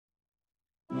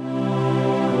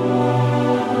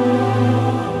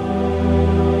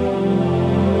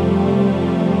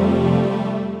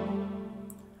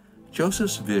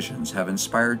Joseph's visions have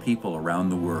inspired people around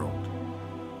the world.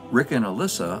 Rick and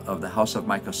Elisa of the House of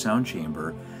Mica Sound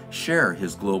Chamber share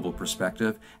his global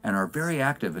perspective and are very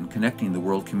active in connecting the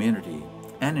world community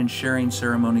and in sharing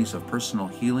ceremonies of personal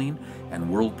healing and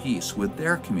world peace with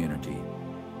their community.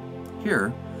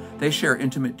 Here, they share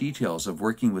intimate details of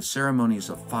working with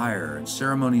ceremonies of fire and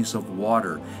ceremonies of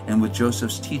water and with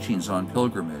Joseph's teachings on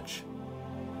pilgrimage.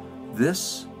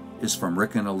 This is from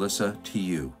Rick and Elisa to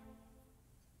you.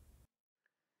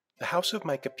 The House of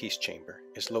Mica Peace Chamber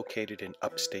is located in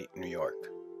upstate New York.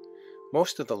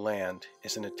 Most of the land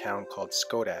is in a town called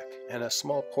Skodak, and a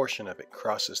small portion of it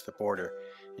crosses the border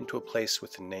into a place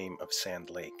with the name of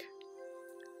Sand Lake.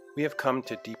 We have come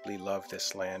to deeply love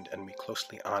this land, and we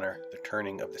closely honor the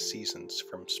turning of the seasons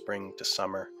from spring to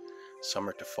summer,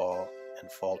 summer to fall,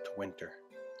 and fall to winter.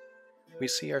 We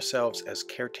see ourselves as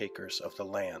caretakers of the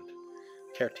land,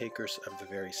 caretakers of the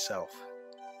very self.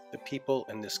 The people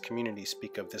in this community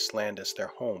speak of this land as their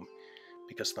home,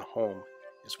 because the home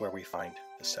is where we find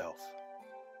the self.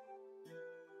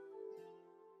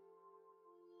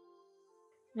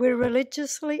 We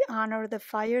religiously honor the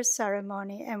fire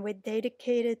ceremony, and we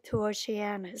dedicate it to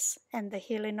Oceanus and the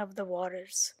healing of the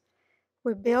waters.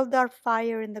 We build our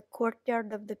fire in the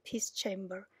courtyard of the Peace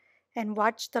Chamber and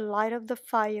watch the light of the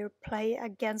fire play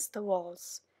against the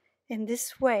walls. In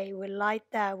this way, we light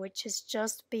that which is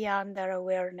just beyond our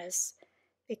awareness,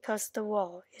 because the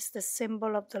wall is the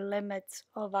symbol of the limits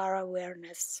of our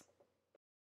awareness.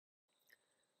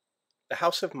 The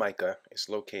House of Mica is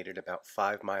located about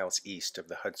 5 miles east of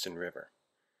the Hudson River.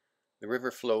 The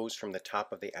river flows from the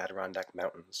top of the Adirondack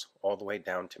Mountains all the way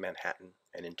down to Manhattan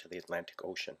and into the Atlantic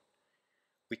Ocean.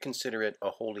 We consider it a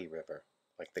holy river,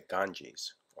 like the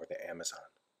Ganges or the Amazon.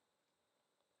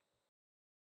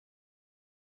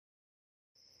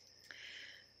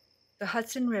 The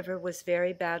Hudson River was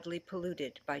very badly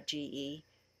polluted by GE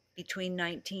between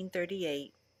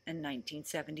 1938 and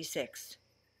 1976.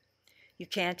 You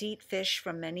can't eat fish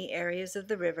from many areas of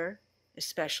the river,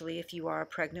 especially if you are a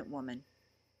pregnant woman.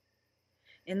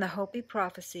 In the Hopi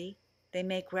prophecy, they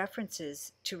make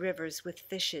references to rivers with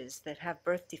fishes that have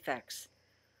birth defects,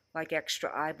 like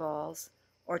extra eyeballs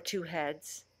or 2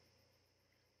 heads.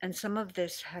 And some of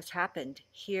this has happened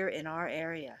here in our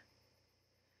area.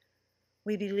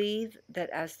 We believe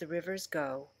that as the rivers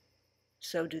go,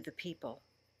 so do the people.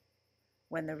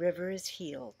 When the river is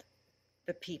healed,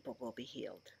 the people will be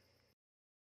healed.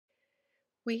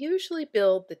 We usually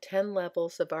build the 10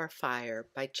 levels of our fire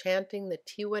by chanting the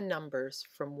Tiwa numbers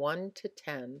from 1 to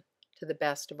 10 to the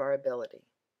best of our ability.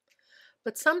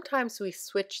 But sometimes we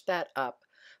switch that up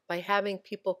by having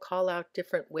people call out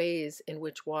different ways in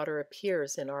which water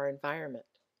appears in our environment.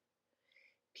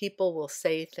 People will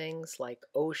say things like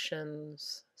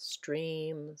oceans,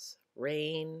 streams,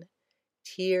 rain,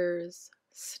 tears,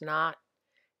 snot,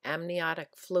 amniotic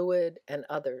fluid, and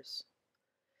others.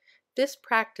 This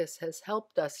practice has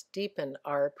helped us deepen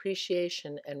our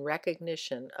appreciation and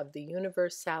recognition of the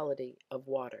universality of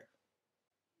water.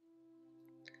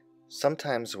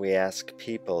 Sometimes we ask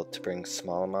people to bring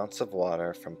small amounts of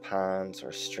water from ponds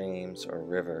or streams or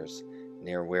rivers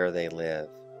near where they live.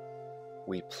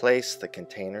 We place the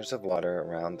containers of water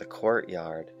around the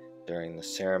courtyard during the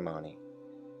ceremony.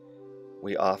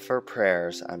 We offer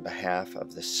prayers on behalf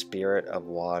of the spirit of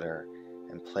water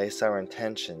and place our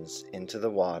intentions into the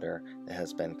water that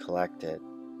has been collected.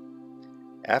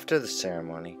 After the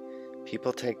ceremony,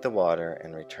 people take the water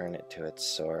and return it to its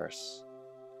source.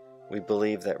 We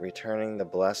believe that returning the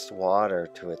blessed water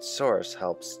to its source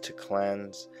helps to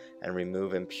cleanse and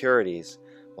remove impurities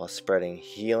while spreading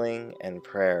healing and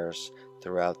prayers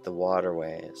throughout the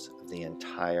waterways of the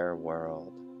entire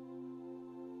world.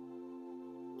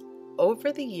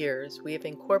 Over the years, we have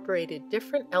incorporated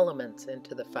different elements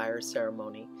into the fire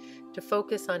ceremony to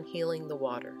focus on healing the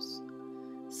waters.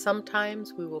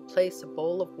 Sometimes we will place a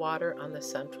bowl of water on the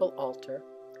central altar.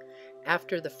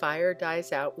 After the fire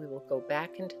dies out, we will go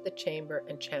back into the chamber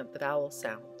and chant the vowel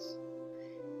sounds.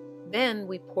 Then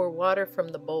we pour water from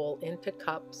the bowl into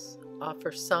cups,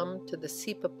 offer some to the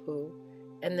Sipapu,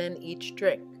 and then each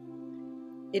drink.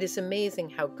 It is amazing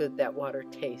how good that water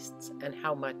tastes and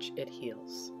how much it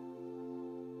heals.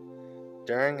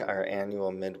 During our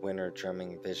annual midwinter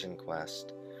drumming vision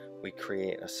quest, we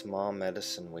create a small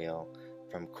medicine wheel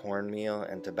from cornmeal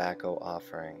and tobacco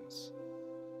offerings.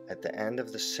 At the end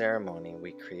of the ceremony,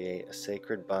 we create a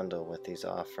sacred bundle with these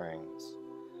offerings.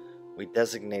 We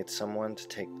designate someone to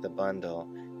take the bundle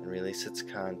and release its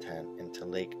content into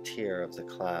Lake Tyr of the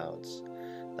Clouds,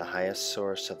 the highest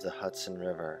source of the Hudson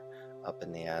River up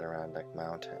in the Adirondack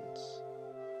Mountains.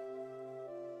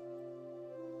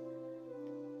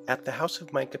 At the House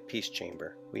of Mica Peace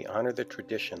Chamber, we honor the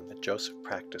tradition that Joseph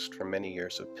practiced for many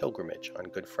years of pilgrimage on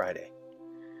Good Friday.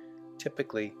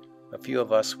 Typically, a few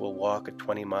of us will walk a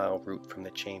 20-mile route from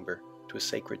the chamber to a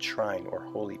sacred shrine or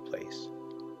holy place.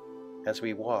 As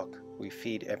we walk, we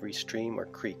feed every stream or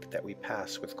creek that we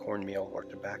pass with cornmeal or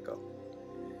tobacco.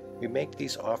 We make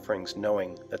these offerings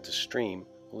knowing that the stream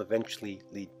will eventually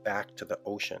lead back to the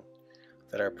ocean,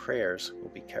 that our prayers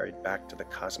will be carried back to the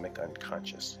cosmic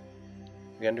unconscious.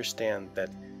 We understand that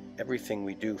everything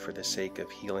we do for the sake of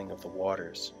healing of the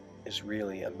waters is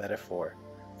really a metaphor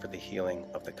for the healing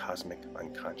of the cosmic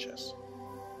unconscious.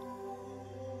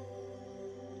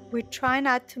 We try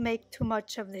not to make too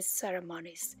much of these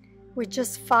ceremonies. We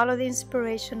just follow the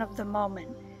inspiration of the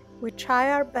moment. We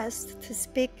try our best to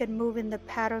speak and move in the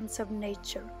patterns of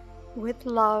nature with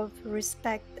love,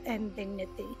 respect, and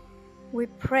dignity. We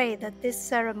pray that these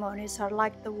ceremonies are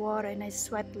like the water in a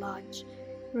sweat lodge,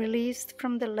 released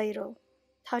from the ladle,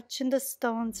 touching the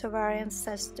stones of our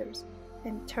ancestors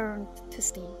and turned to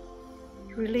sea,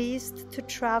 released to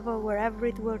travel wherever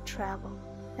it will travel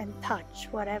and touch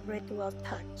whatever it will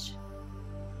touch.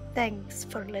 Thanks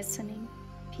for listening.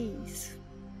 Peace.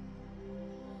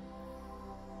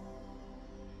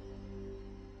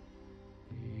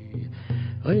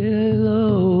 Oh, yeah.